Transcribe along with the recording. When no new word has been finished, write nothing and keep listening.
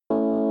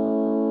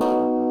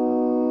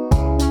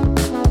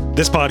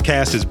This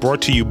podcast is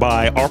brought to you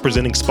by our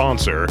presenting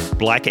sponsor,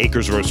 Black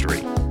Acres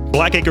Roastery.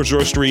 Black Acres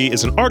Roastery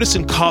is an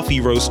artisan coffee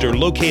roaster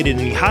located in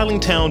the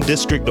Highlandtown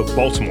district of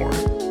Baltimore.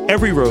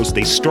 Every roast,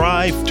 they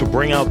strive to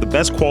bring out the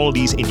best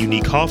qualities in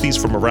unique coffees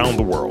from around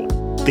the world.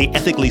 They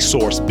ethically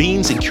source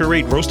beans and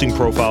curate roasting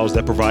profiles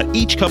that provide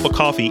each cup of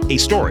coffee a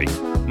story.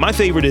 My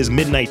favorite is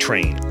Midnight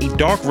Train, a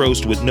dark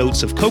roast with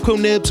notes of cocoa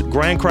nibs,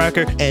 graham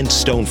cracker, and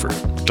stone fruit.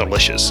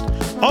 Delicious.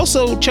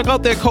 Also, check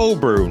out their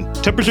cold brew.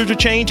 Temperatures are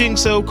changing,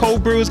 so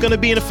cold brew is going to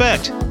be in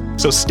effect.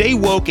 So stay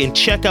woke and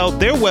check out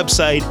their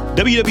website,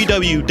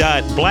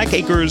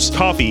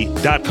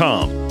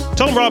 www.blackacrescoffee.com.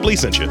 Tell them Rob Lee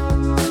sent you.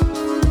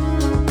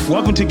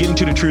 Welcome to Getting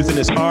to the Truth in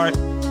His Heart.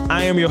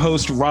 I am your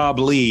host, Rob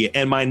Lee,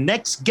 and my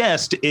next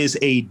guest is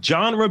a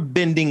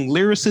genre-bending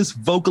lyricist,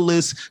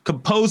 vocalist,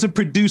 composer,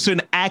 producer,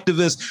 and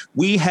activist.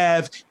 We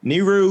have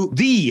Neru,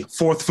 the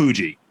fourth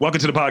Fugee.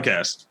 Welcome to the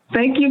podcast.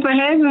 Thank you for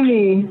having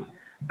me.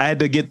 I had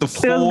to get the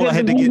full. I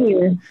had to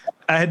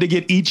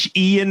get each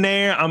E in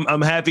there.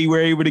 I'm happy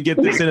we're able to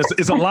get this in.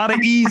 It's a lot of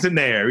E's in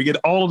there. We get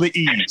all of the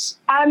E's.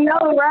 I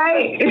know,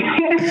 right?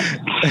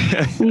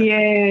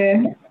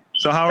 Yeah.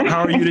 So how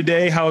are you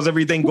today? How's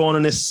everything going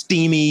on this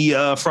steamy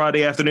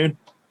Friday afternoon?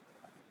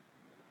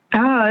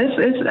 Oh,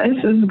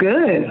 it's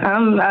good.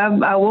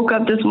 I woke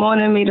up this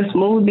morning, made a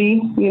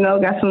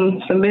smoothie. Got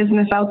some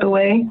business out the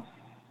way.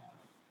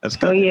 That's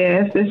good. So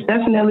yeah, it's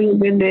definitely a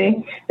good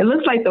day. It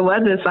looks like the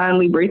weather is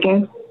finally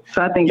breaking,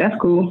 so I think that's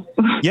cool.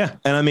 Yeah,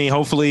 and I mean,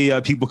 hopefully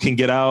people can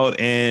get out,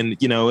 and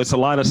it's a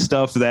lot of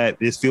stuff that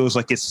it feels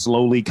like it's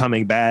slowly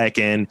coming back,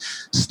 and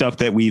stuff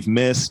that we've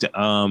missed,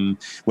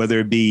 whether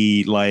it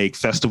be like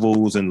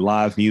festivals and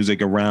live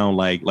music around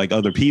like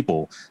other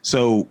people.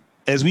 So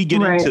as we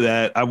get into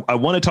that, I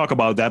want to talk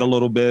about that a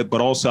little bit,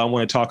 but also I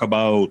want to talk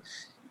about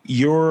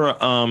your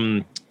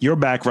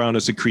background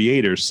as a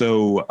creator.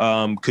 So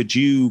could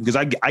you, because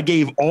I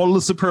gave all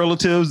the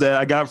superlatives that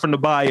I got from the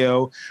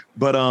bio,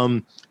 but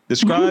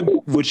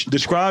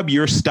describe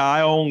your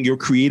style, your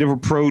creative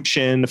approach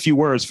in a few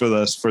words for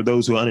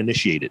those who are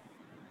uninitiated.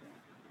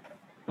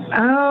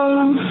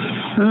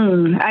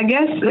 I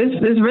guess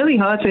it's really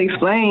hard to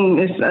explain.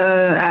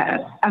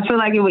 I feel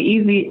like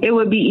it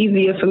would be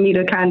easier for me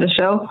to kind of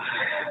show,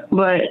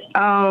 but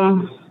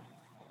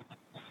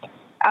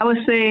I would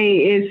say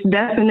it's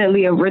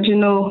definitely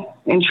original,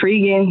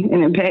 intriguing,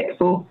 and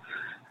impactful.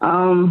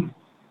 I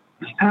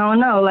don't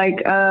know,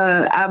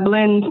 I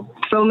blend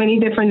so many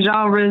different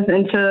genres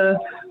into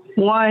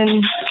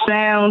one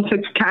sound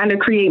to kind of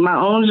create my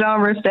own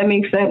genre, if that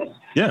makes sense.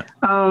 Yeah.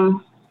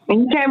 And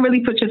you can't really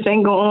put your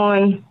finger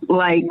on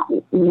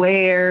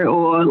where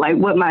or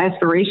what my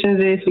inspirations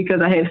is,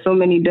 because I have so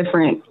many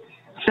different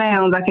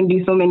sounds. I can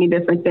do so many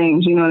different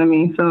things, you know what I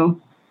mean?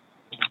 So,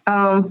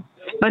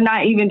 but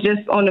not even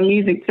just on the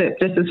music tip,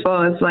 just as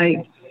far as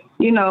I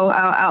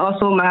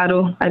also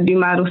model. I do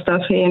model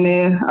stuff here and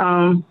there.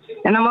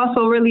 And I'm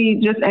also really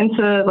just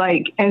into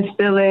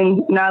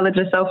instilling knowledge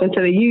of self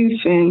into the youth,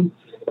 and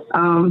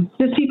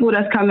just people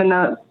that's coming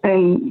up,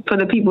 and for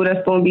the people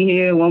that's going to be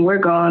here when we're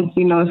gone,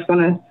 it's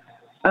going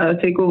to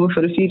take over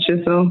for the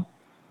future. So,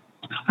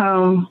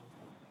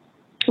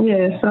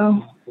 yeah,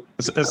 so.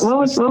 What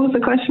was the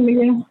question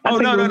again?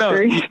 No.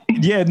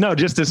 Yeah, no,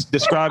 just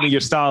describing your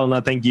style, and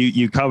I think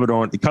you covered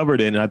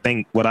it. And I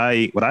think what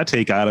I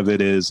take out of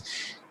it is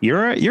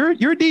you're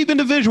a deep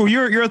individual.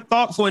 You're a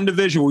thoughtful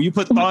individual. You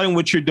put thought in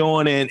what you're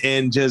doing,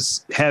 and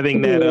just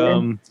having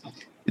that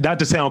not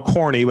to sound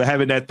corny, but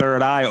having that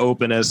third eye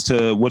open as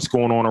to what's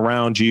going on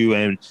around you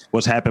and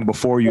what's happened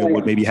before you and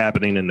what may be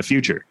happening in the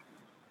future.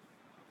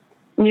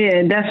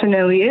 Yeah,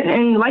 definitely.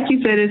 And like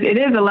you said, it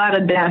is a lot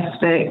of depth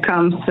that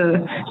comes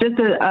to just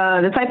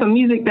the type of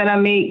music that I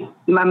make,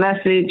 my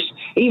message,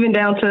 even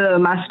down to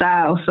my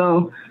style.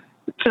 So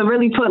to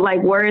really put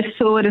words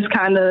to it is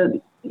kind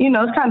of,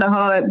 it's kind of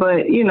hard,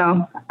 but,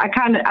 I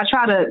try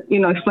to,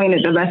 explain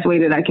it the best way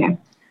that I can.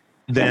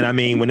 Then, I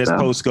mean, when this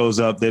post goes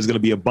up, there's going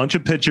to be a bunch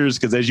of pictures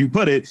because, as you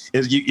put it,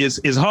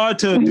 it's hard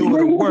to do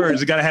it with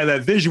words. You got to have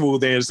that visual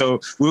there. So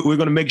we're going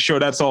to make sure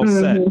that's all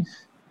set.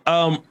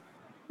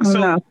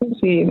 So,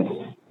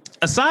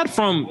 aside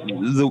from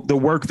the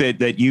work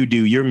that you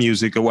do, your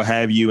music or what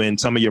have you, and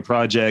some of your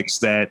projects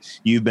that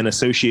you've been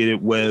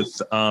associated with,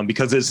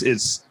 because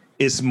it's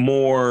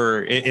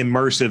more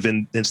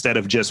immersive instead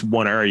of just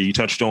one area. You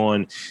touched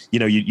on,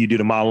 you do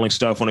the modeling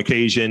stuff on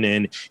occasion,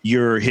 and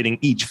you're hitting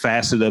each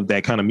facet of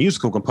that kind of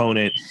musical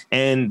component,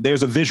 and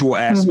there's a visual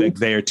aspect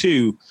there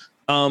too.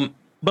 But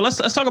let's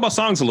talk about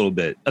songs a little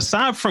bit.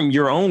 Aside from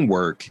your own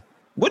work,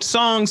 what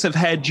songs have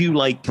had you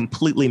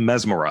completely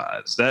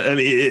mesmerized?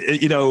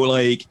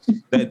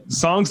 That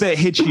songs that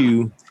hit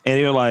you and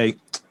you're like,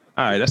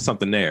 all right, that's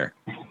something there.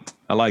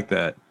 I like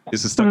that.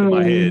 This is stuck in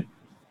my head.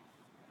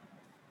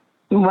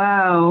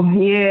 Wow.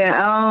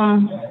 Yeah.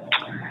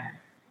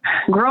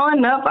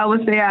 Growing up, I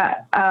would say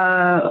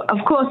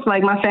of course,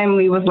 my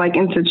family was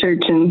into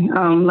church and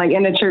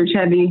in the church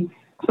heavy.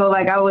 So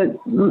I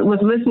was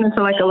listening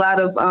to a lot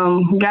of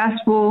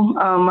gospel.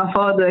 My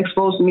father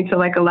exposed me to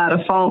a lot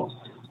of funk.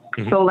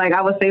 So like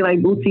I would say like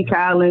Bootsy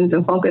Collins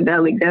and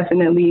Funkadelic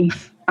definitely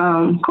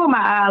caught my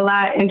eye a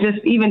lot, and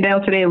just even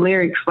down to their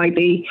lyrics, like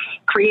they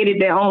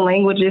created their own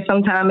languages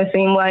sometimes, it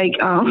seemed like.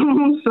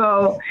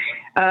 So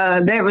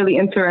that really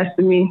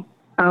interested me.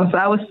 So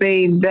I would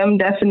say them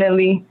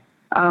definitely.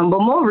 But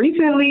more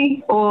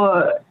recently,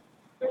 or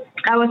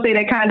I would say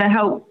that kind of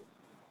helped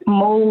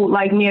mold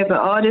like me as an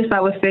artist, I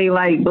would say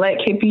like Black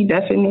Hippie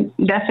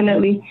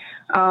definitely.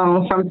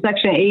 From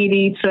Section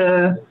 80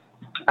 to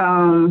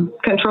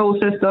Control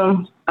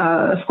System,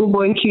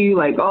 Schoolboy Q,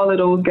 like all of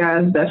those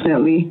guys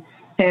definitely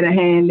had a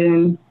hand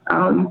in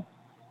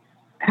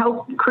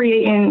help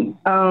creating,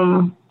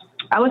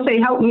 I would say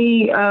help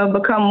me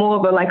become more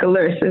of a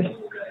lyricist.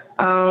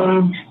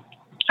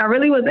 I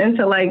really was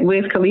into like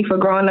Wiz Khalifa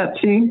growing up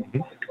too,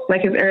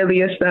 like his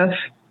earlier stuff.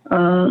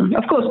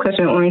 Of course,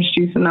 Cushion Orange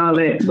Juice and all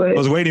that. But I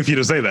was waiting for you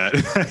to say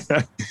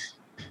that.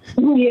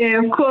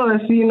 Yeah, of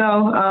course, you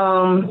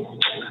know.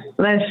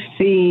 Let's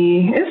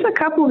see. It's a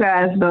couple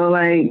guys though.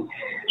 Like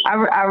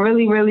I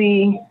really,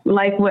 really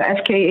like what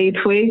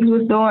FKA Twigs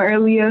was doing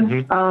earlier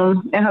in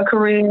her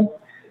career.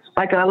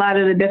 Like a lot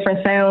of the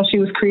different sounds she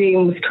was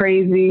creating was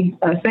crazy.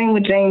 Same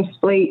with James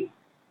Blake,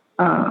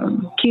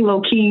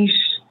 Kilo Keish.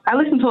 I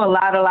listen to a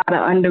lot of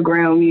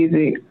underground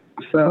music.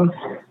 So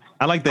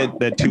I like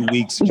that 2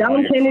 weeks.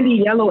 Don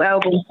Kennedy Yellow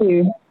album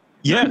too.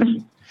 Yeah.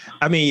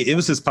 I mean, it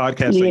was this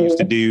podcast I used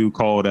to do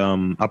called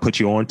I'll Put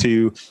You On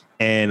To,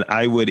 and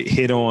I would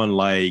hit on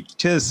like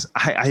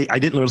I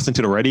didn't listen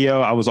to the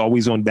radio. I was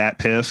always on that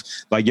piff.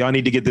 Like, y'all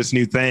need to get this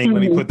new thing.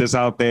 Let me put this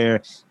out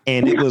there.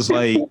 And it was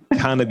like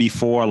kind of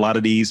before a lot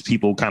of these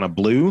people kind of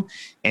blew.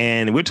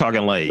 And we're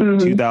talking like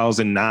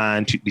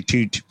 2009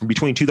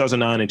 between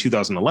 2009 and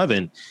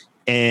 2011,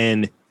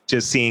 and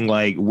just seeing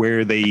like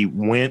where they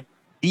went.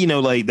 You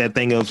know, like that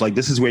thing of like,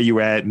 this is where you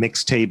were at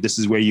mixtape. This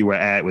is where you were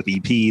at with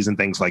EPs and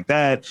things like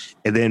that.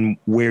 And then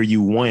where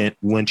you went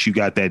once you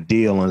got that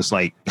deal, and it's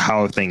like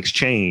how things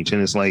change. And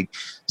it's like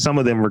some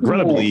of them,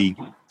 regrettably,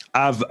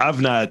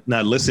 I've not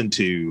listened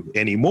to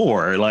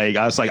anymore. Like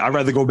I was like, I'd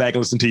rather go back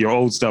and listen to your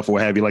old stuff or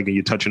what have you. Like, and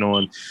you're touching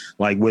on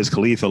like Wiz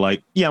Khalifa.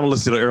 Like, yeah, I'm gonna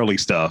listen to the early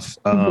stuff.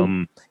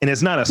 And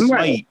it's not a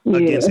slight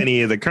against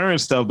any of the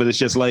current stuff, but it's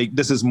just like,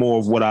 this is more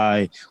of what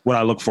I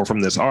look for from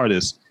this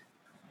artist.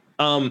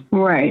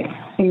 Right,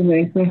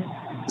 exactly.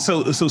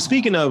 So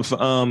speaking of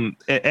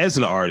as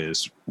an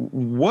artist,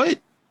 what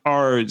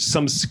are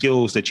some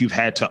skills that you've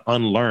had to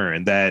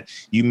unlearn that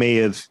you may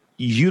have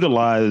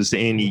utilized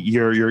in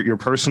your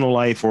personal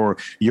life or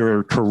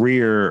your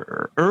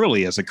career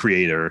early as a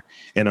creator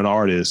and an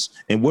artist?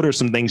 And what are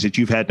some things that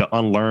you've had to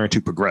unlearn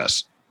to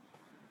progress?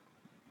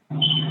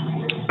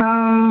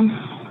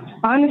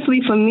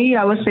 Honestly, for me,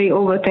 I would say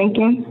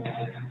overthinking.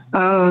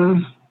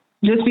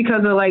 Just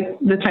because of like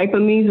the type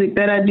of music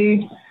that I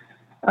do,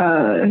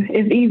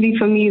 it's easy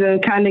for me to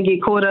kind of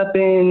get caught up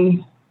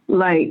in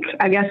like,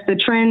 I guess the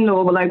trend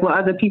or like what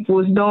other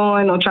people is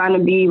doing, or trying to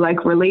be like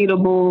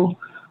relatable,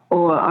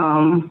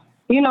 or,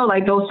 you know,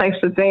 like those types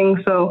of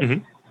things. So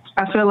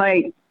I feel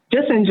like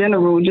just in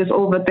general, just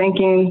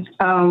overthinking,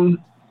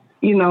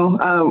 you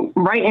know,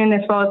 writing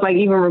as far as like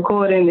even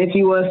recording, if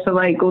you was to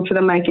like go to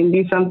the mic and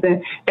do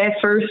something, that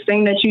first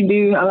thing that you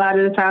do, a lot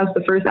of the times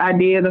the first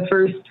idea, the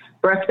first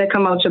breath that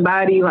come out your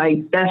body,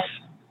 like that's,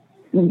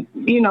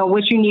 you know,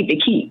 what you need to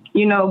keep,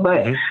 you know,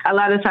 but a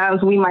lot of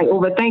times we might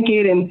overthink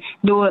it and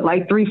do it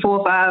like 3,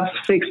 4, 5,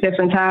 6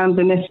 different times,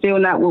 and it's still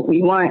not what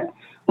we want,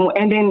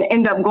 and then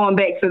end up going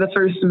back to the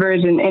first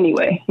version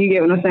anyway. You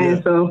get what I'm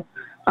saying? So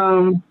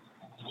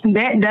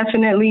that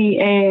definitely,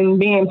 and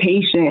being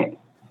patient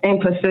and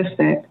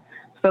persistent.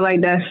 So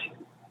like that's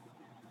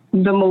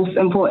the most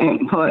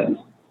important part.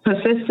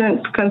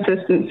 Persistence,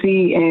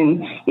 consistency,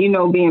 and, you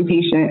know, being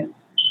patient.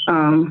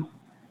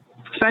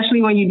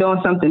 Especially when you're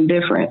doing something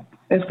different.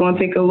 It's going to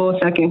take a little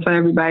second for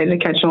everybody to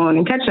catch on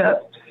and catch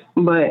up.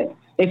 But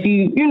if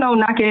you know,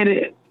 knock at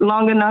it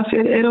long enough,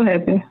 it'll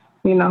happen,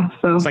 you know.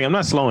 So it's like, I'm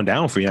not slowing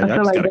down for you. I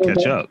just got to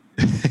catch up.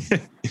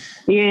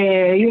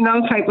 Yeah, you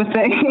know, type of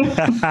thing.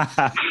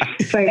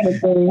 Type of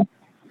thing.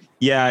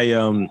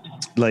 Yeah,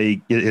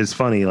 like it's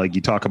funny, like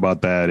you talk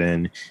about that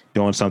and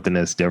doing something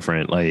that's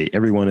different. Like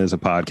everyone is a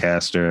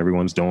podcaster,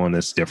 everyone's doing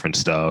this different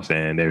stuff,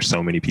 and there's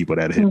so many people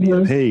that hit me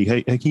up,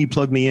 hey, can you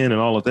plug me in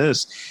and all of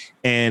this?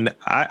 And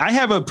I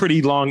have a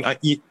pretty long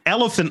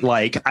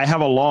elephant-like. I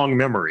have a long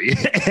memory,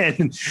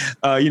 and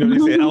you know, they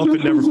say an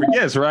elephant never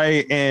forgets,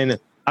 right? And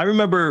I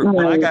remember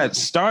when I got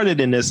started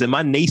in this, in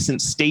my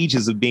nascent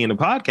stages of being a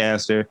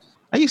podcaster,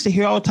 I used to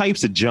hear all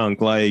types of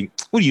junk, like,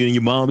 what are you in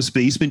your mom's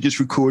basement just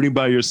recording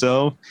by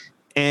yourself?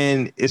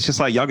 And it's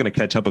just like, y'all going to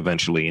catch up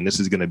eventually. And this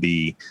is going to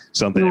be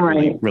something that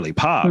really, really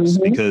pops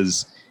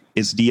because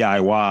it's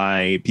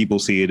DIY. People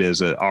see it as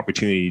an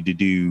opportunity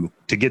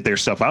to get their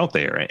stuff out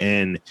there.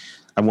 And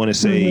I want to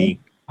say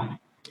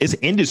it's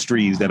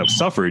industries that have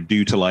suffered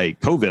due to like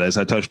COVID, as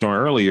I touched on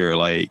earlier.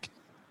 Like,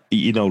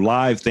 you know,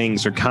 live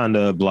things are kind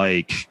of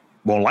like,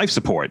 well, life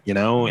support, you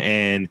know,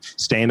 and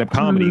stand-up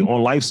comedy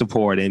on life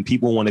support, and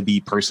people want to be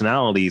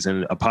personalities,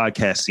 and a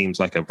podcast seems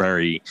like a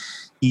very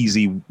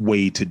easy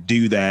way to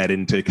do that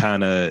and to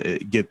kind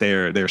of get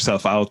their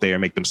stuff out there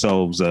and make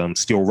themselves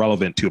still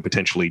relevant to a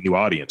potentially new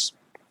audience.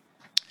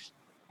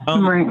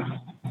 Right.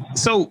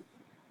 So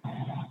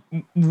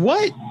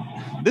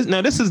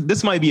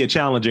this might be a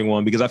challenging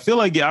one, because I feel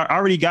like I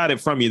already got it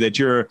from you that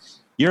you're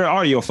an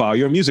audiophile,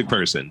 you're a music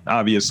person,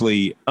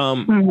 obviously.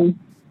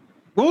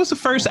 What was the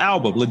first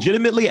album?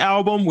 Legitimately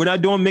album? We're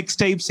not doing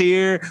mixtapes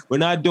here. We're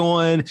not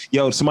doing,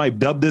 somebody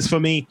dub this for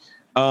me.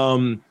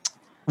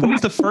 What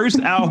was the first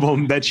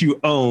album that you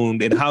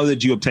owned, and how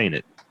did you obtain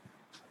it?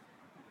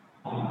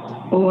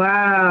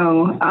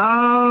 Wow.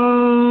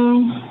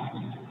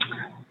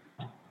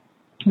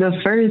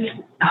 The first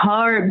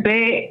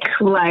hardback,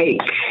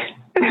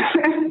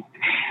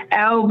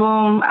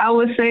 album, I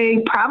would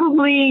say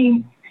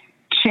probably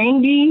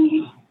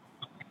Chingy.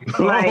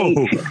 Like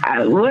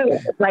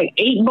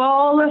 8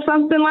 Ball or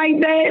something like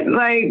that.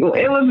 Like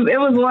it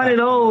was one of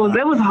those.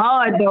 It was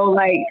hard though.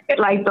 Like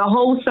the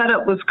whole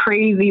setup was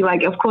crazy.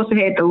 Like of course it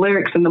had the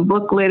lyrics and the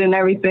booklet and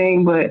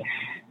everything, but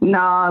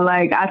nah,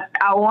 like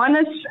I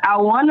wanna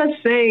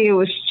say it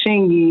was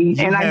Chingy,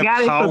 and I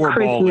got it for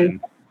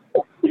Christmas.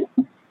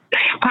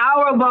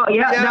 Powerball,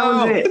 yeah, that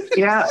was it.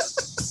 Yeah,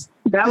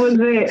 that was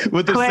it.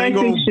 With the classic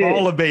single shit.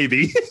 Baller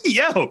Baby,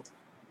 yo.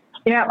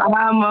 Yep,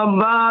 I'm a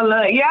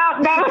baller.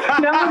 Yep, that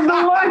was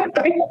the one.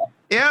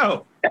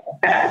 Yo.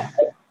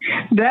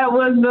 That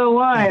was the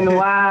one.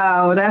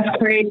 Wow, that's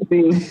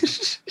crazy.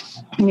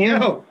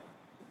 Yeah.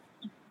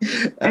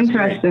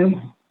 Interesting.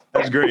 Great.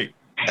 That's great.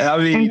 I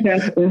mean,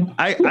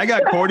 I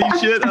got corny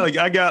shit. Like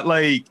I got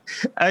what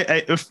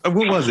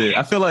was it?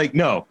 I feel like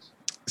no.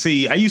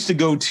 See, I used to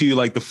go to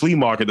like the flea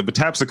market, the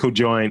Patapsco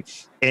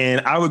joint, and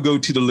I would go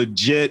to the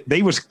legit.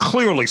 They was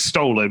clearly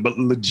stolen, but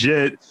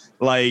legit.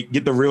 Like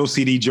get the real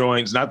CD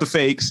joints, not the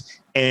fakes.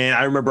 And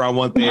I remember I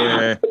went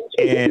there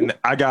and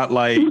I got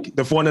like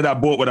the one that I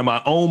bought with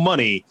my own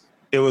money.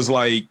 It was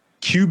like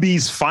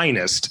QB's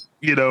finest,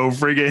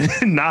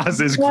 friggin'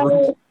 Nas's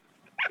group.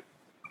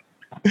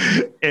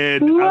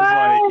 And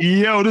I was like,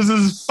 yo, this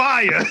is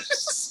fire.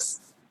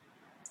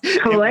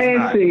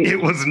 Classy.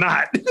 It was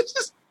not. It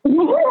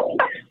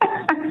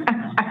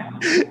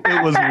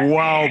was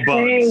wild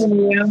bucks.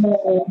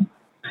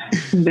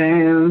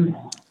 Damn.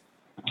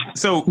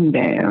 So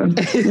damn.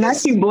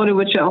 Not you bought it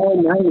with your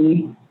own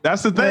money.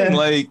 That's the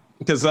thing,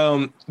 because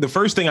the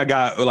first thing I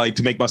got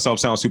to make myself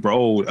sound super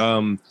old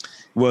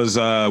was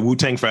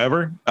Wu-Tang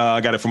Forever.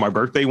 I got it for my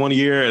birthday one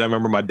year, and I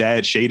remember my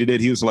dad shaded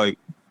it. He was like,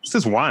 "What's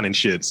this whining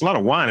shit? It's a lot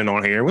of whining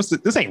on here.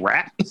 This ain't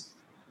rap."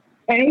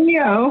 Hey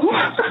yo.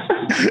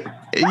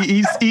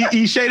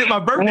 he shaded my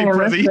birthday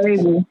present.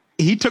 Crazy.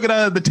 He took it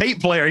out of the tape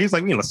player. He's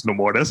like, "We ain't listen no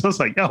more of this." I was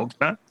like, "Yo,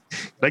 can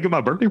I get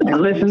my birthday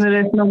present?" Listen to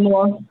this no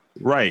more.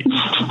 Right.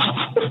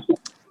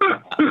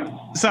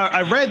 So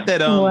I read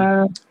that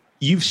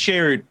you've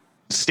shared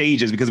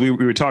stages, because we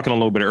were talking a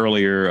little bit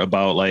earlier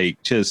about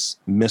just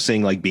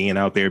missing being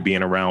out there,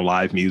 being around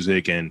live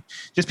music, and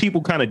just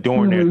people kind of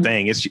doing their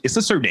thing. It's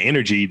a certain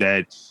energy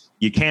that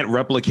you can't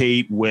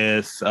replicate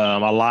with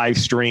a live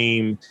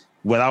stream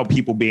without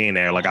people being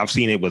there. Like I've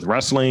seen it with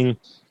wrestling.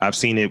 I've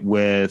seen it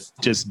with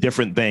just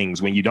different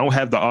things. When you don't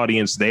have the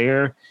audience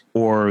there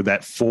or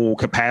that full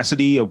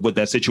capacity of what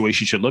that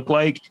situation should look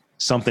like,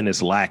 something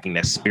is lacking.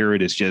 That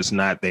spirit is just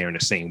not there in the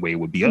same way it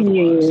would be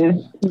otherwise.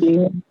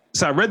 Yeah.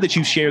 So I read that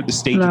you shared the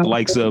stage with the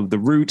likes of The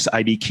Roots,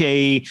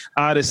 IDK,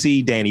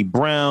 Odyssey, Danny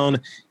Brown,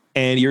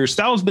 and your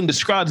style has been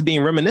described as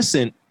being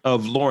reminiscent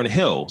of Lauryn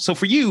Hill. So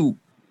for you,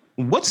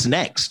 what's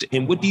next?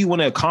 And what do you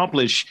want to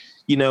accomplish,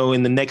 in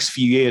the next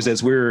few years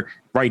as we're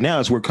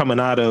coming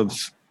out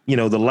of,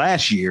 the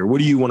last year? What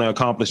do you want to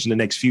accomplish in the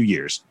next few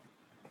years?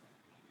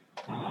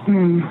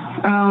 So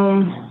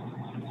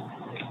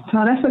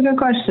that's a good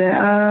question.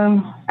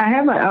 I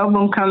have an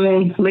album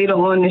coming later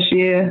on this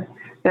year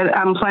that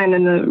I'm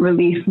planning to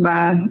release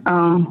by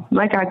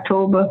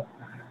October.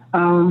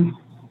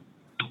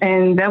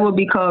 And that will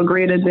be called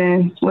Greater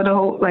Than, with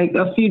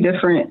a few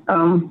different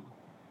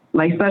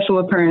special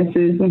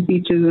appearances and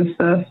features and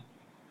stuff.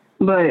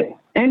 But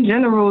in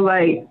general,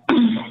 I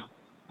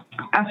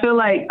feel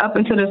like up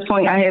until this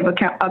point I have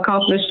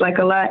accomplished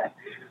a lot.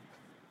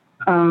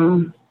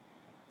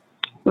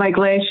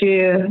 Last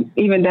year,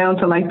 even down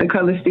to the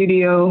Color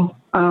Studio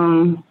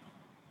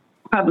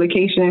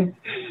publication.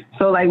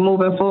 So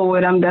moving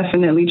forward, I'm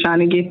definitely trying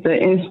to get the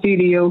in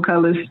studio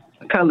colors,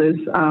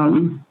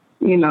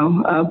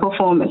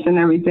 performance and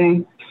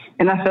everything.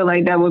 And I feel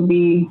like that would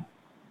be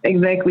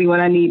exactly what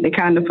I need to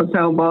kind of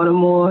propel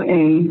Baltimore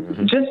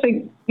and just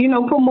to,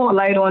 put more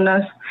light on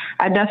us.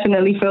 I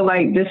definitely feel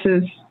like this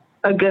is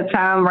a good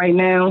time right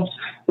now.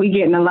 We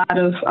getting a lot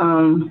of,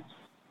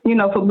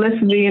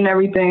 publicity and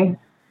everything,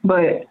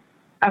 but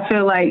I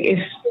feel like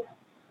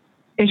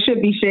it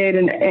should be shared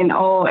in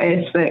all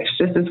aspects,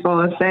 just as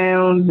far as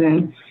sounds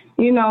and,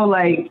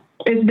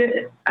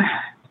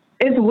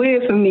 it's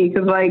weird for me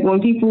because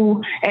when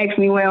people ask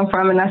me where I'm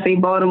from and I say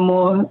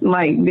Baltimore,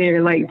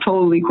 they're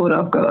totally caught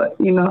off guard,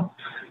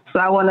 So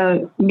I want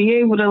to be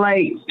able to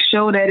like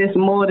show that it's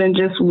more than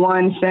just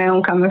one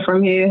sound coming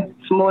from here.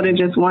 It's more than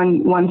just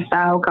one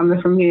style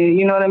coming from here.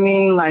 You know what I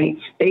mean? Like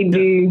they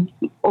do,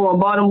 or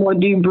Baltimore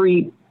do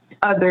breed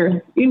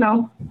other,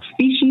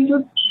 species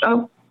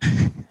of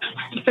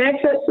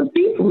facets of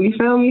people. You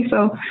feel me?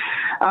 So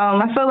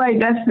I feel like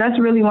that's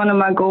really one of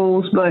my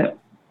goals. But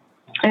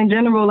in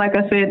general, like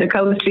I said, the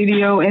color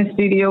studio and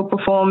studio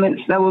performance,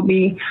 that would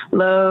be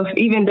love.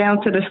 Even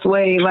down to the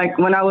sway. Like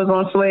when I was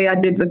on sway, I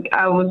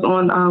was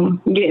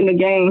on Getting the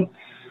Game,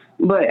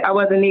 but I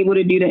wasn't able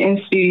to do the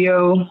in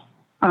studio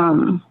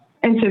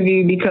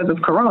interview because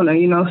of Corona.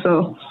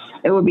 So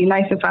it would be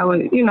nice if I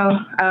would.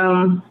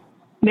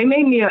 They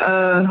made me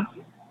a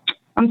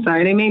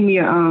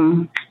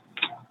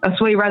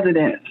sway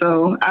resident.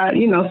 So I,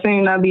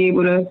 soon I'll be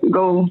able to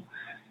go,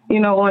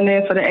 on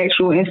there for the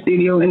actual in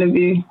studio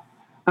interview.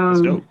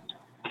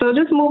 So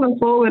just moving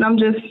forward, I'm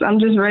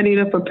just ready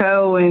to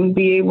propel and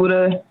be able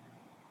to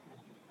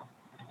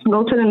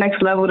go to the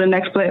next level, the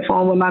next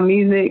platform with my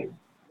music,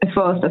 as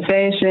far as the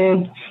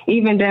fashion,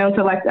 even down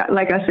to like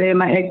I said,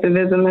 my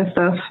activism and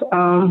stuff.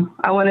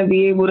 I want to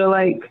be able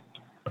to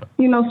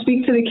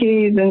speak to the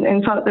kids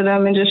and talk to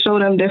them and just show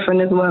them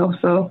different as well.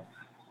 So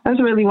that's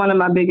really one of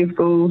my biggest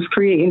goals: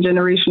 creating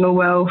generational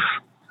wealth,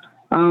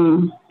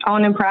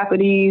 owning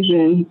properties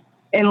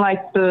and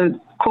like the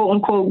quote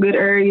unquote good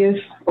areas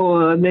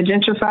or the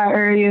gentrified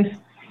areas,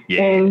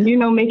 and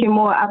making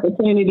more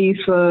opportunities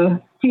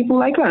for people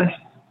like us.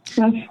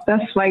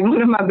 That's like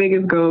one of my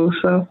biggest goals.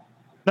 So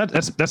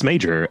that's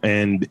major,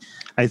 and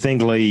I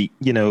think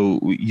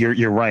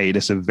you're right.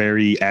 It's a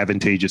very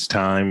advantageous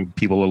time.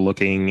 People are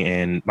looking,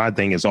 and my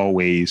thing is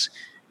always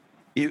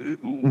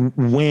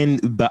when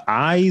the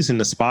eyes and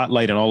the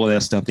spotlight and all of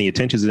that stuff, the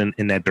attention is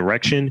in that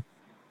direction.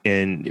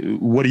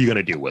 And what are you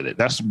going to do with it?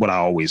 That's what I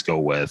always go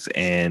with.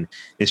 And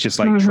it's just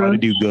like, try to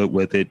do good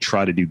with it.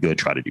 Try to do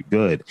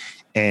good.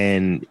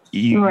 And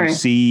you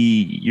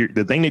see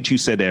the thing that you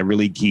said that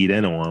really keyed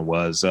in on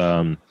was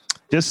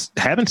just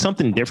having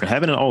something different,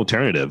 having an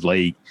alternative.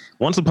 Like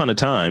once upon a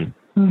time,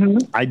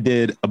 I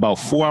did about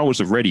 4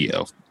 hours of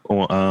radio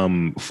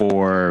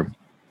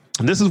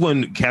this is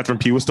when Catherine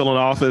Pugh was still in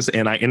office,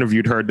 and I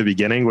interviewed her at the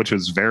beginning, which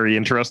was very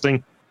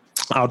interesting.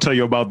 I'll tell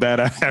you about that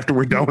after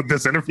we're done with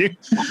this interview.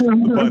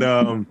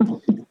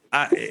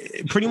 But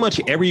pretty much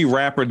every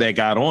rapper that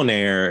got on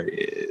there,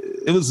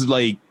 it was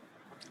like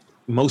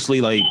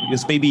mostly like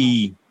it's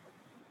probably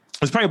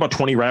about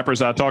 20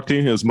 rappers I talked to.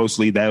 It was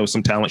mostly that. It was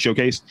some talent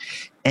showcase,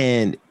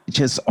 and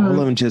just all of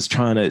them just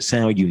trying to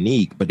sound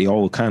unique, but they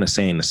all kind of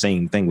saying the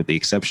same thing with the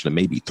exception of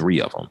maybe 3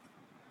 of them.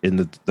 And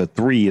the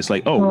 3 is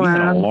like, we had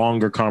a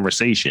longer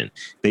conversation.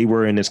 They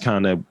were in this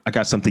kind of, I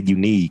got something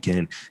unique.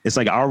 And it's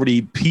like, I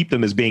already peeped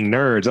them as being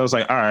nerds. I was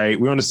like, all right,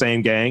 we're on the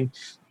same gang.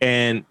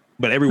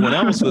 But everyone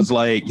else was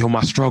like, yo,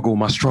 my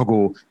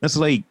struggle. That's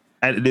like,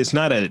 it's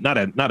not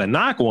a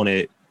knock on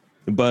it,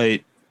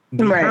 but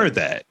we heard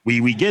that.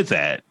 We get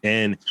that.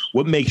 And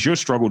what makes your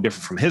struggle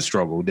different from his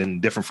struggle than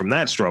different from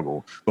that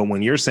struggle? But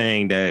when you're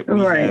saying that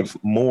we have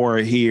more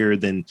here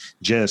than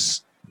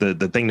just the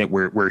thing that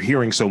we're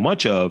hearing so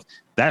much of,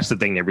 that's the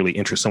thing that really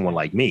interests someone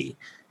like me.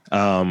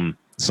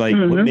 It's like,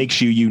 what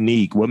makes you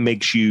unique? What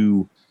makes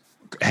you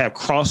have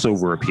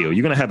crossover appeal?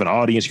 You're going to have an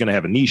audience, you're going to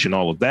have a niche and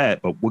all of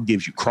that, but what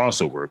gives you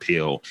crossover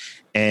appeal?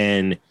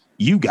 And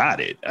you got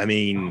it. I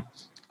mean,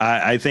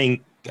 I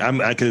think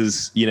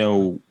because,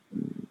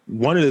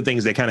 one of the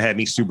things that kind of had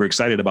me super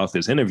excited about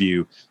this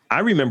interview, I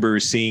remember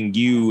seeing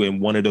you in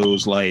one of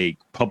those like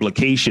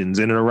publications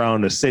in and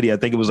around the city. I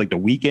think it was like the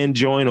Weekend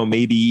Joint or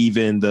maybe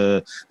even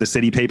the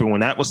city paper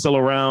when that was still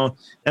around.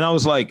 And I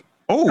was like,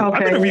 I'm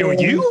interviewing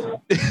you.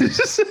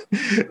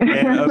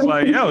 And I was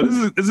like, yo,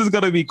 this is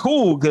going to be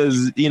cool.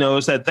 Cause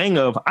it's that thing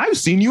of, I've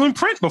seen you in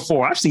print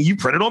before. I've seen you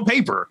printed on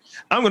paper.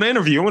 I'm going to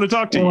interview you. I'm going to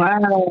talk to you.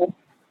 Wow.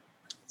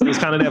 So it's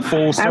kind of that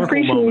full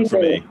circle moment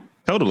for me.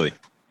 Totally.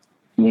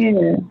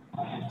 Yeah.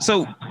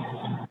 So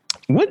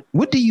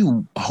what do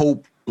you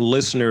hope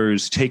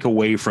listeners take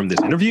away from this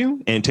interview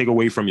and take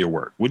away from your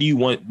work? What do you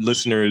want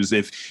listeners,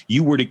 if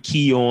you were to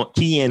key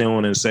in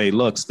on and say,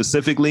 look,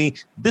 specifically,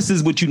 this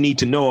is what you need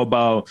to know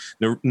about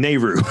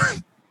Neru?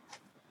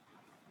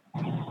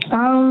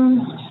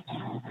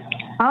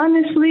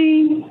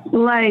 Honestly,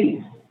 like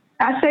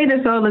I say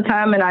this all the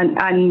time, and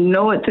I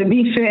know it to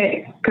be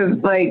fact,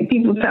 because like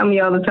people tell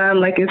me all the time,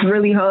 like it's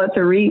really hard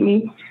to read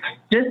me,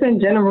 just in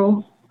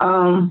general.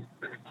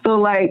 So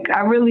like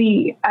I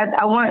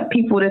want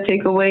people to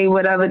take away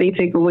whatever they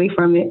take away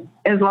from it,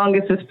 as long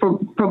as it's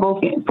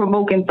provoking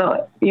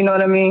thought. You know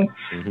what I mean?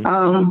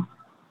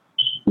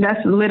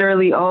 That's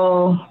literally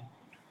all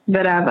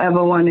that I've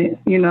ever wanted.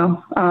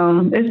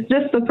 It's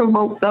just to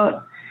provoke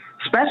thought,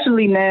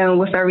 especially now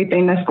with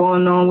everything that's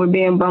going on. We're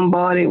being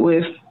bombarded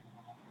with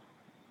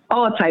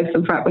all types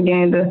of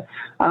propaganda.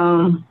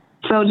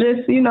 So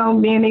just,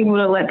 being able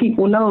to let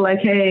people know,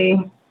 like, hey,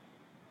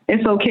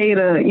 it's okay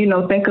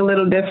to, think a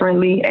little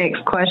differently,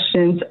 ask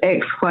questions,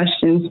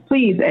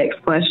 please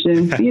ask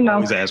questions.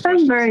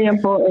 That's very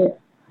important.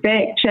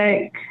 Fact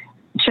check,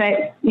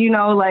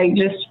 like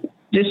just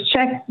just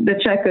check the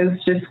checkers,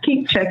 just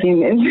keep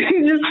checking and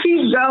just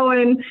keep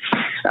going.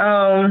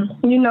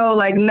 You know,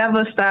 like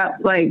never stop,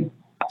 like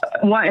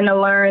wanting to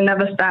learn,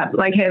 never stop,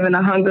 like having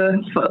a hunger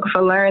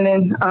for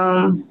learning.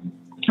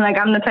 Like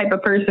I'm the type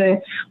of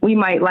person, we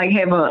might like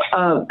have a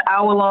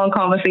hour-long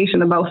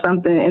conversation about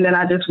something, and then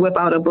I just whip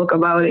out a book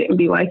about it and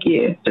be like,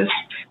 yeah, just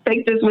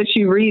take this with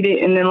you, read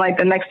it, and then like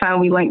the next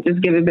time we link,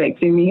 just give it back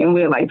to me and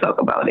we'll like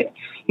talk about it,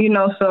 you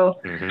know? So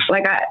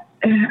like I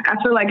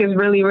feel like it's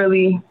really,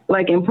 really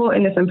like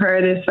important, it's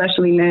imperative,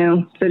 especially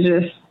now, to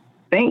just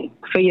think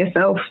for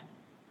yourself.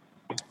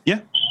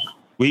 Yeah.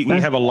 We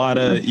have a lot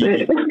of,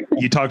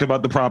 you talked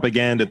about the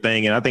propaganda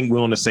thing, and I think we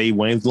want to say,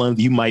 Winslow,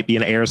 you might be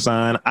an air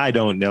sign. I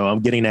don't know. I'm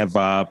getting that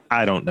vibe.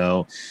 I don't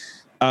know.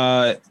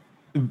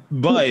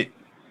 But.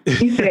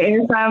 You said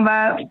air sign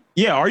vibe?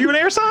 Yeah. Are you an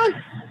air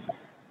sign?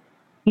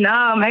 No,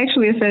 I'm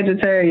actually a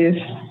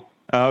Sagittarius.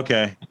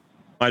 Okay.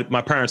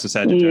 My parents are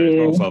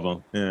Sagittarius, both of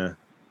them. Yeah.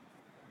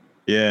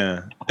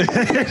 Yeah.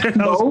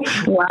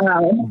 Both?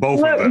 Wow.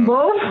 Both of them.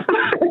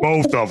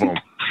 Both of them.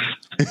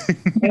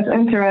 That's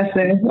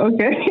interesting.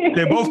 Okay.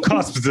 They're both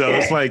cusps, though.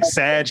 It's like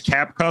Sag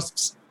Cap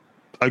cusps.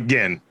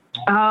 Again.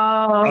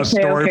 Oh, okay, a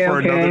story for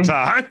another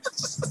time.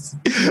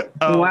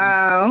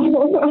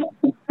 Wow.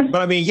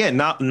 But I mean, yeah,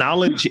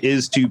 knowledge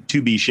is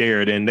to be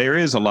shared, and there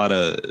is a lot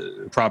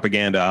of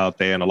propaganda out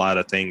there, and a lot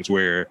of things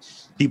where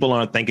people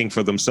aren't thinking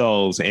for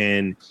themselves,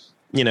 and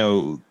you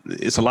know,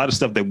 it's a lot of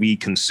stuff that we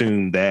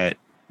consume that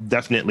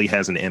definitely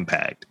has an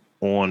impact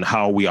on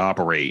how we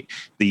operate.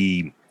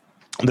 The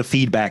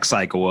feedback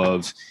cycle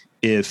of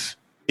is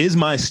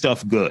my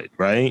stuff good,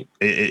 right?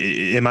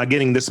 Am I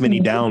getting this many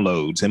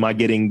downloads? Am I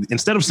getting,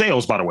 instead of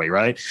sales, by the way,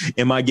 right?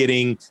 Am I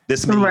getting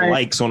this many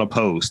likes on a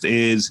post?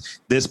 Is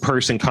this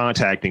person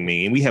contacting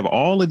me? And we have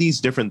all of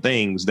these different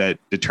things that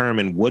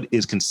determine what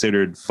is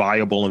considered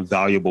viable and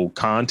valuable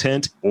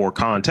content or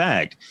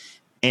contact.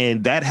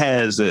 And that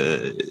has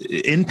an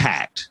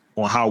impact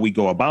on how we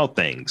go about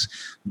things.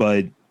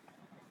 But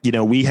you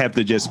know, we have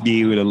to just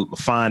be able to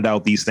find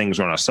out these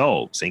things on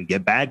ourselves and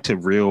get back to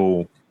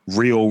real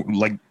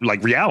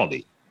like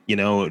reality, you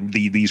know,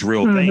 these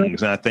real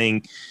things. And I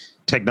think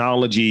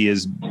technology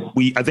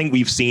I think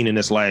we've seen in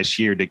this last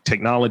year that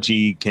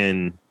technology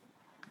can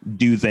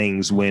do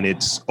things when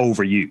it's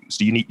overused.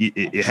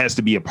 It has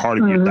to be a part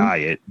of your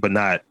diet, but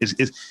not,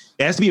 it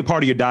has to be a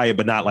part of your diet,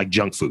 but not like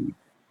junk food.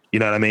 You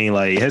know what I mean?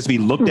 Like it has to be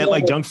looked at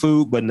like junk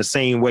food, but in the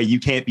same way, you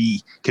can't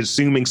be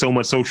consuming so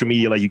much social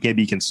media. Like you can't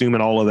be consuming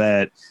all of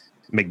that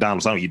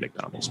McDonald's. I don't eat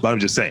McDonald's, but I'm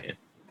just saying.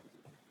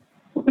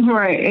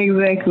 Right.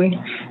 Exactly.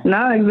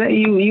 No,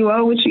 exactly. You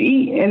are what you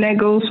eat, and that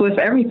goes with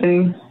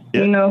everything.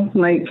 Yeah. You know,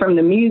 like from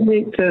the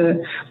music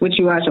to what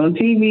you watch on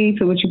TV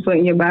to what you put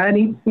in your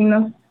body. You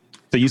know.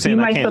 So you saying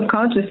I can't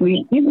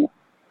subconsciously?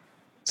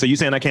 So you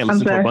saying I can't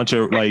listen to a bunch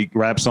of like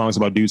rap songs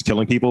about dudes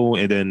killing people,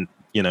 and then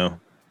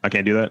I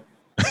can't do that?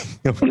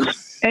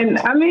 And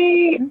I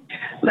mean,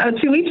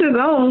 to each his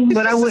own,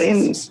 but I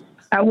wouldn't,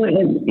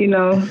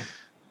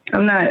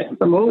 I'm not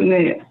promoting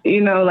it,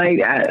 like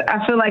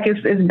I feel like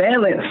it's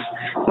balanced,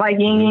 like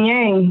yin and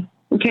yang.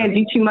 You can't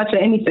do too much of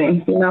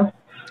anything,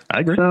 I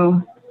agree.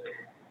 So,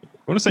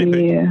 what to say?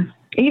 Yeah.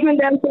 Even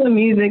down to the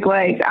music,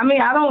 like, I mean,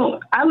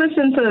 I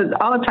listen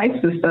to all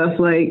types of stuff.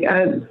 Like,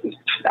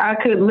 I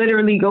could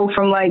literally go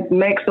from like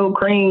Maxo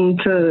Cream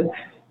to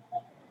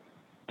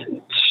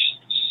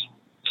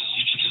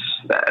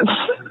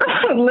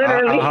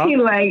literally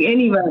like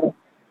anybody,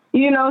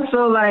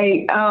 so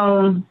like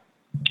I'm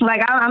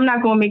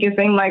not gonna make it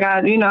seem like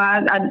I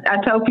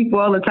tell people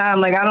all the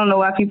time, like, I don't know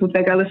why people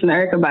think I listen to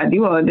Erykah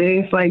Badu all day.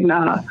 It's like,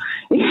 nah,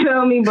 you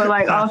feel me? But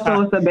like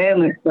also it's a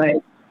balance, like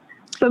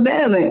it's a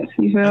balance,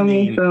 you feel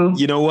me? So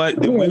you know what,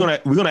 we're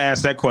gonna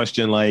ask that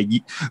question, like,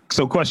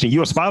 so question,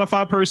 you a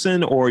Spotify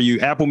person or you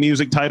Apple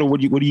Music, Tidal?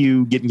 What are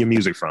you getting your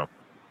music from?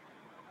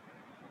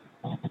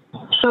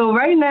 So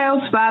right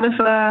now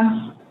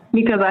Spotify,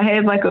 because I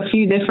have like a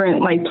few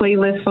different like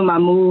playlists for my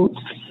moods.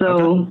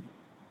 So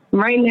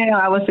right now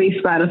I would say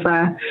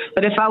Spotify.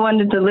 But if I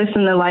wanted to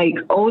listen to like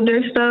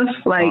older stuff,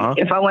 like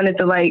if I wanted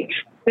to like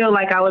feel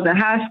like I was in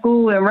high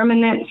school and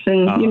reminisce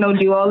and,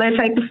 do all that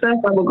type of stuff,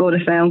 I would go to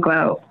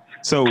SoundCloud.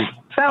 So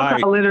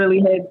SoundCloud literally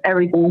has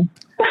everything.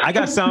 I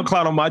got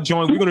SoundCloud on my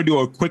joint. We're going to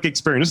do a quick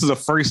experiment. This is the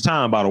first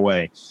time, by the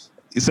way.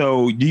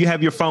 So do you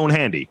have your phone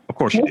handy? Of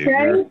course you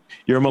do.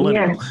 You're a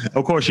millennial. Yeah.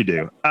 Of course you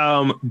do.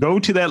 Go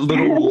to that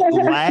little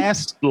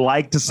last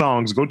liked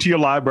songs. Go to your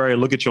library and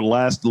look at your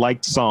last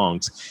liked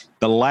songs.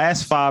 The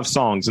last 5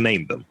 songs,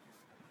 name them.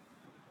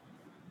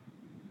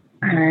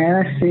 All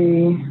right, let's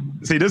see.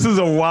 See, this is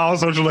a wild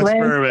social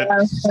experiment.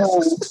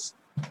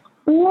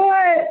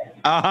 What?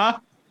 Uh-huh.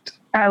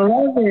 I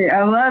love it.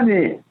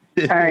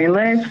 All right,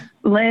 last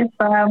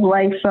 5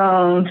 like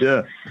songs.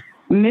 Yeah.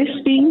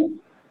 Misty,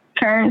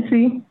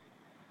 Currency.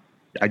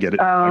 I get it.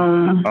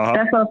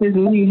 That's off his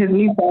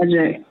new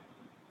project.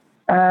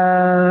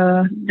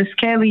 This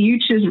Kelly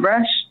Uchis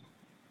Rush.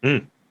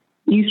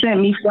 You Sent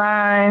Me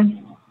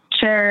Flying.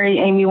 Cherry,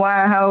 Amy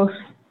Winehouse.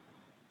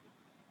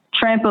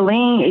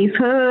 Trampoline, Ace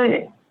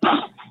Hood.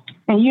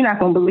 And you're not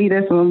gonna believe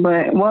this one,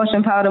 but Wash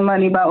and Powder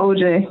Money by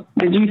OJ,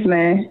 the Juice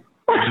Man.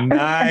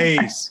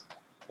 Nice.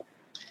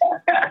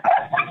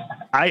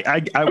 I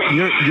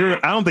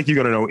don't think you're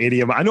gonna know any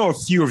of them. I know a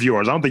few of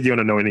yours. I don't think you're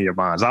gonna know any of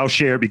mine. I'll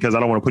share it because I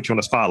don't want to put you on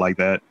the spot like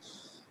that.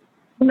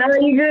 No,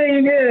 you good.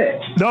 You're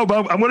good. No,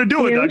 but I'm gonna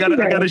do it. I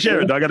gotta share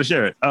it. I gotta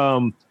share it.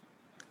 I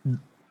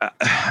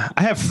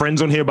have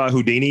Friends on here by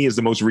Houdini is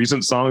the most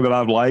recent song that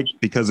I've liked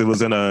because it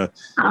was in a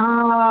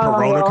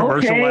Corona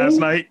commercial last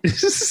night.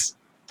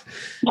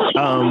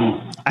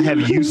 I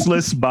have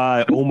Useless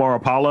by Omar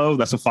Apollo.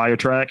 That's a fire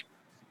track.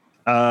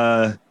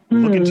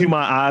 Look Into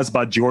My Eyes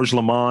by George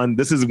Lamond.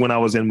 This is when I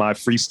was in my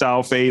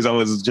freestyle phase. I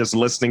was just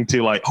listening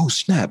to like, oh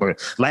snap, a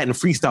Latin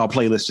freestyle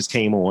playlist just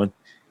came on.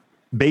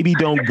 Baby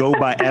Don't Go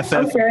by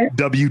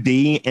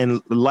FFWD.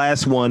 And the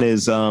last one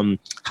is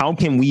How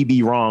Can We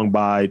Be Wrong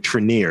by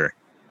Trinier.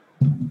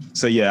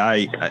 So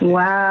yeah,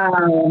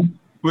 wow.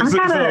 I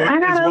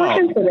gotta look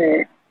into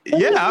that.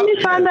 Let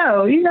me find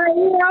out. You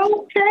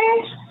know,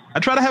 okay. I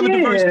try to have a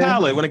diverse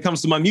palette when it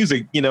comes to my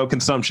music,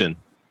 consumption.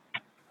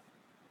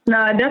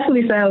 No, it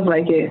definitely sounds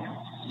like it.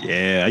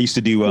 Yeah, I used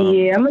to do. I'm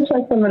gonna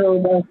check some of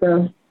those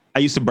also. I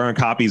used to burn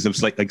copies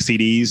of like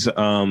CDs,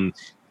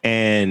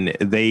 and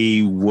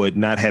they would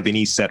not have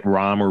any set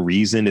rhyme or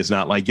reason. It's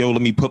not like, yo,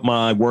 let me put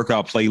my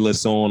workout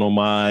playlist on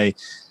my,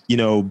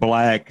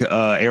 black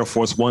Air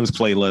Force Ones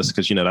playlist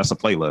because that's a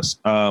playlist.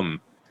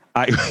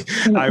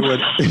 I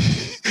would.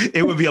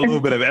 It would be a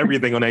little bit of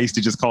everything on. I used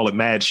to just call it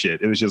mad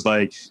shit. It was just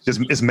like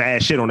it's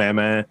mad shit on that,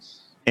 man.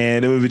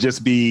 And it would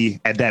just be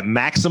at that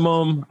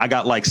maximum. I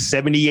got like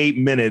 78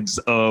 minutes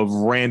of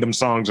random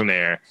songs on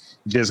there,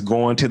 just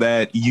going to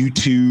that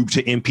YouTube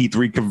to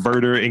MP3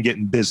 converter and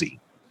getting busy.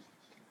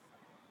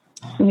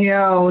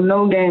 Yo,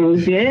 no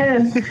games. Yeah,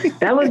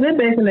 that was it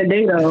back in the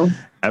day, though.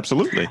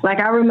 Absolutely. Like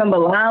I remember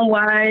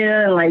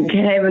LimeWire and like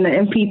having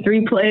an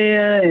MP3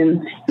 player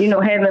and,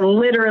 having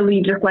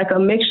literally just like a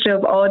mixture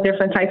of all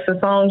different types of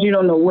songs. You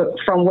don't know what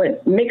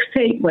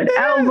mixtape, what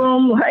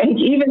album, like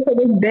even to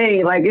this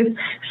day, like it's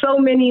so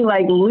many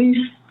like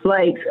loose,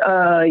 like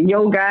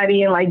Yo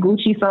Gotti and like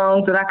Gucci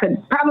songs that I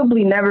could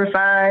probably never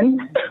find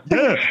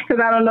because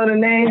I don't know the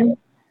name.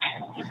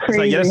 It's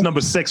like, that's number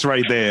 6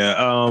 right there.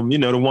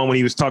 The one when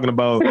he was talking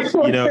about, he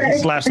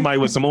slapped somebody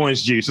with some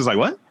orange juice. It's like,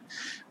 what?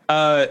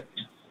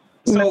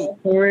 No,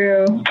 for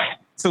real.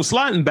 So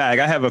sliding back,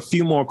 I have a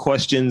few more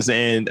questions,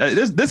 and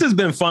this has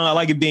been fun. I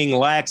like it being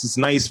lax. It's a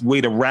nice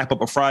way to wrap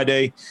up a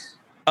Friday.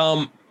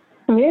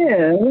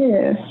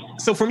 Yeah.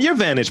 So from your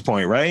vantage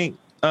point, right?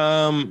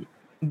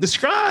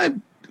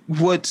 Describe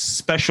what's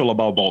special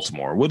about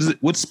Baltimore.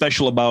 What's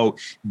special about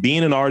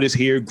being an artist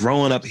here,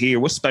 growing up here?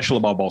 What's special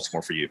about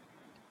Baltimore for you?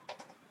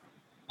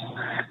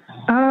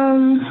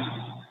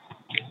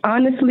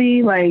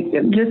 Honestly, like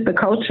just the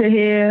culture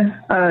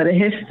here, the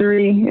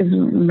history is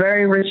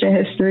very rich in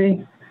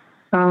history.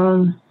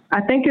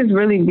 I think it's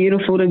really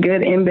beautiful, the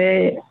good and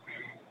bad,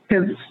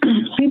 because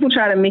people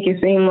try to make it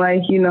seem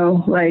like,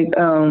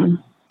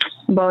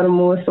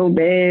 Baltimore is so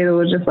bad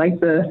or just like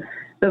the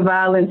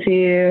violence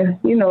here,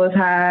 is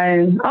high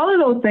and all of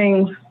those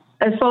things.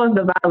 As far as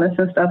the violence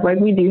and stuff, like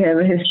we do have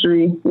a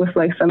history with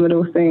like some of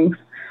those things.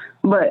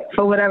 But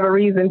for whatever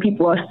reason,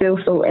 people are still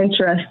so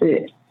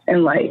interested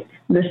in like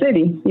the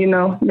city,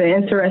 they're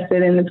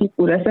interested in the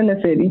people that's in the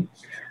city.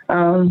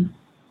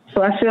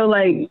 So I feel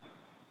like,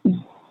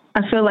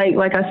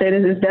 like I said,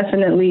 it's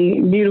definitely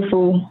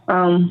beautiful,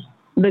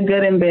 the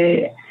good and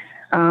bad.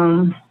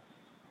 And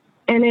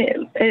it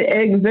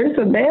exerts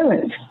a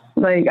balance.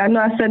 Like, I know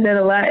I said that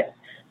a lot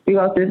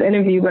throughout this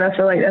interview, but I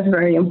feel like that's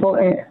very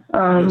important.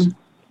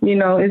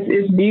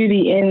 It's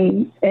beauty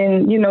in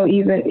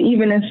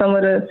even in some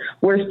of the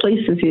worst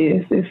places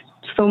here. It's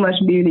so much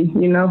beauty,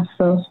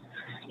 so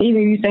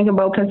even if you think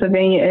about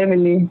Pennsylvania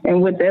Avenue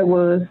and what that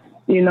was,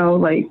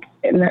 like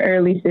in the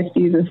early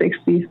 50s and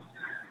 60s.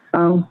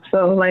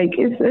 So like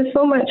it's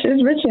so much,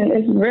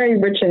 it's very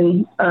rich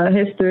in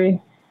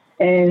history,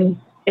 and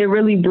it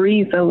really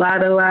breeds a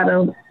lot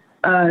of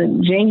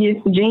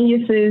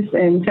geniuses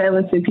and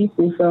talented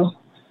people. So,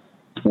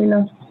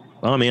 Well,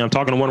 I mean, I'm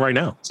talking to one right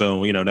now,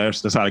 so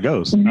that's how it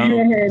goes.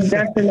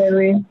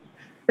 Definitely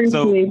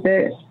appreciate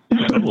that.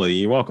 Totally,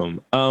 you're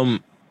welcome.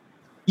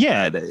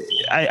 Yeah,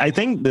 I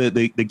think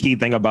the key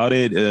thing about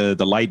it,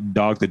 the light and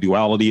dark, the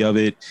duality of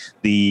it,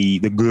 the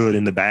good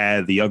and the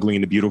bad, the ugly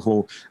and the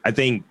beautiful. I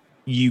think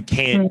you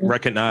can't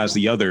recognize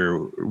the other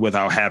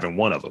without having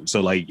one of them.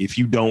 So, like, if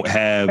you don't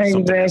have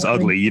something that's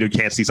ugly, you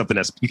can't see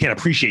something you can't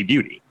appreciate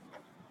beauty.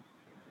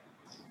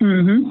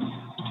 Mm-hmm.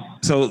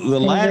 So the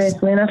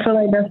last, and I feel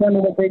like that's one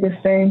of the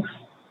biggest things.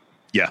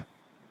 Yeah.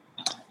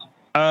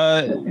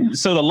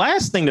 So the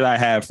last thing that I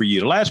have for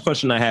you, the last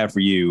question I have for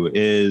you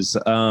is,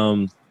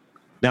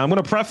 now I'm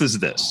going to preface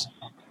this.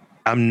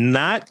 I'm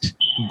not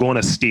going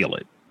to steal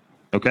it.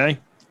 Okay. I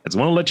just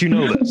want to let you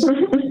know this.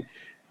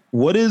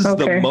 What is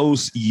the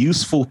most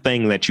useful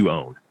thing that you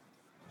own?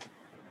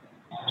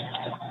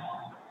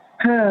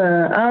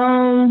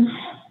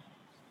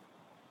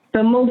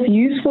 The most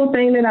useful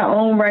thing that I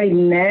own right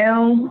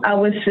now, I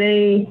would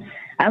say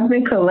I've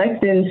been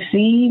collecting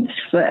seeds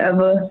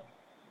forever,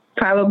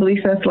 probably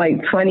since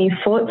like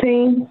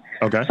 2014.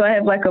 Okay. So I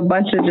have like a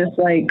bunch of just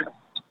like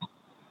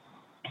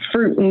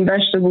fruit and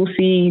vegetable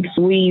seeds,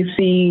 weed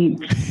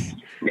seeds,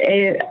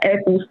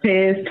 apples,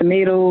 pears,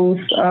 tomatoes,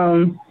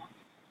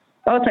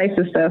 all types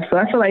of stuff. So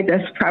I feel like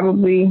that's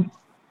probably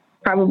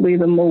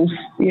the most,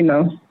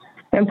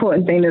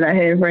 important thing that I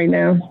have right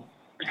now.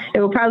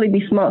 It would probably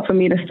be smart for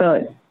me to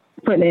start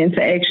putting it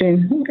into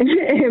action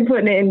and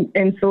putting it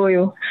in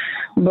soil.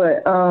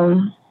 But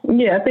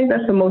I think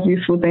that's the most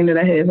useful thing that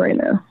I have right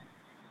now.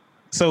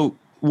 So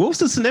what's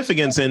the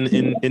significance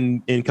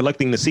in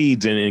collecting the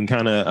seeds and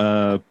kind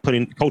of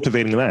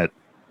cultivating that?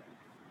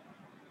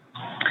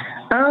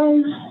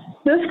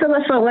 Just because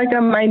I felt like I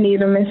might need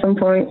them at some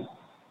point.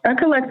 I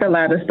collect a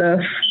lot of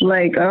stuff,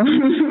 like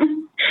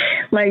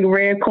like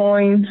rare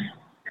coins.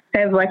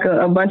 Have like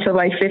a bunch of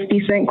like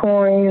 50-cent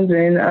coins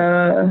and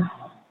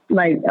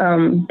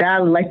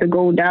dollar, like the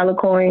gold dollar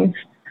coins.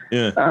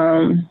 Yeah.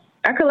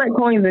 I collect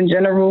coins in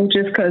general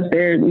just because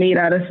they're made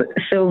out of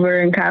silver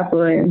and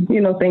copper and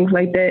things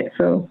like that.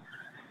 So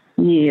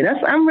yeah,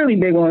 I'm really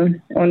big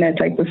on that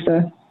type of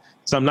stuff.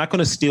 So I'm not going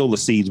to steal the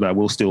seeds, but I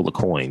will steal the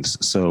coins.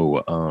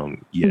 So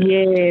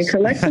yeah,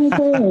 collect some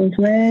coins,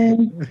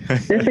 man.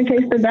 Just in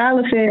case the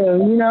dollar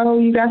fails.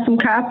 You got some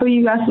copper,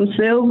 you got some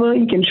silver,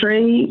 you can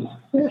trade.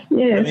 Yeah,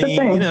 it's a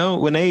thing.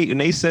 When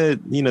they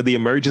said, the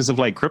emergence of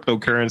like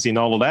cryptocurrency and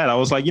all of that, I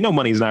was like,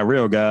 money's not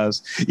real,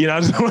 guys. I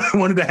just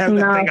wanted to have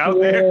that thing out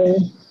there.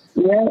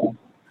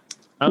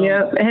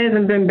 Yeah. It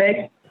hasn't been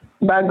backed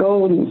by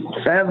gold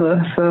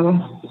forever.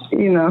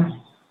 So,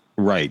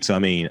 Right. So,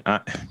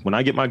 when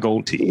I get my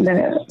gold teeth,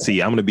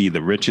 see, I'm going to be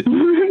the richest.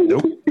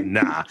 Nope.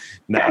 Nah.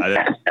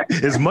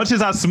 As much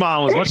as I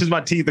smile, as much as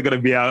my teeth are going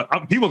to be out,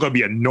 people are going to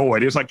be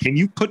annoyed. It's like, can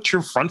you put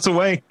your fronts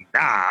away?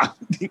 Nah.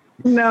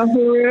 No,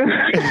 for real.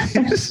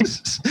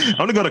 I'm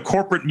going to go to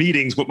corporate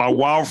meetings with my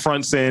wild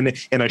fronts in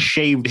and a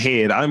shaved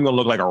head. I'm going to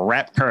look like a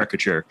rap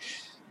caricature.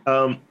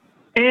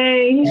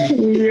 Hey,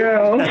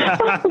 yo.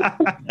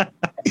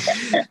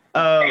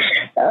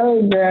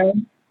 Oh,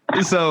 God.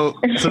 So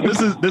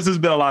this has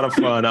been a lot of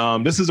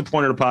fun. This is a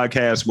point of the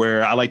podcast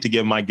where I like to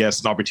give my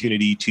guests an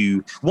opportunity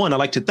to, one, I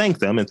like to thank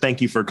them and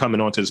thank you for coming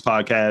onto this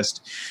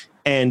podcast.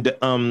 And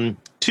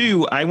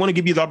two, I want to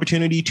give you the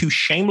opportunity to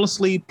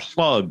shamelessly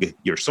plug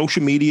your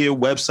social media,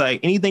 website,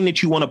 anything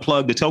that you want to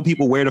plug to tell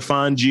people where to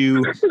find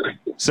you.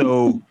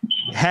 So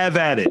have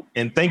at it.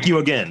 And thank you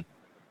again.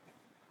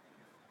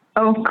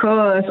 Of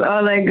course,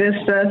 all that good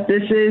stuff.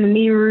 This is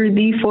Neru,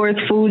 the fourth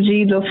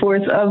Fugee, the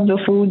fourth of the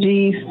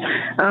Fugees.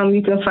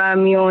 You can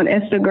find me on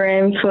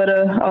Instagram,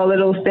 Twitter, all of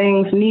those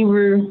things.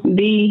 Neru,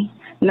 the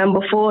number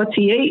 4th.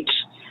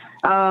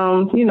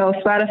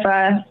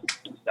 Spotify,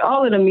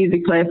 all of the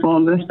music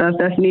platforms and stuff.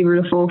 That's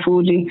Neru, the fourth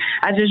Fugee.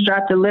 I just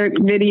dropped a lyric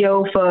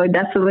video for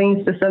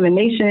Desaline's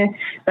Dissemination.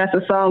 That's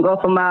a song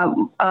off of my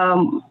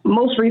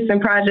most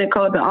recent project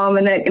called The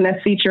Almanac, and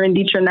that's featuring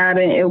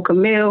Detronada and Il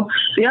Camille.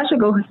 So y'all should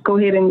go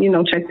ahead and,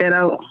 check that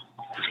out.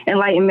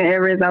 Enlightenment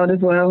Era is out as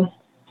well.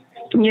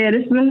 Yeah,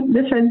 this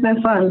has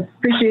been fun.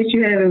 Appreciate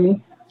you having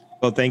me.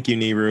 Well, thank you,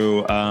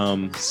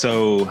 Neru.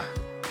 So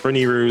for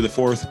Neru, the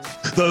fourth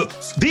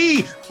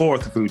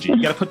Fugee.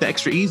 You got to put the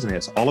extra E's in it.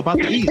 It's all about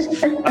the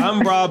E's.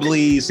 I'm Rob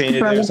Lee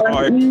saying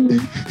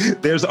that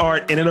there's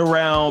art in and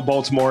around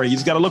Baltimore. You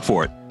just got to look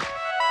for it.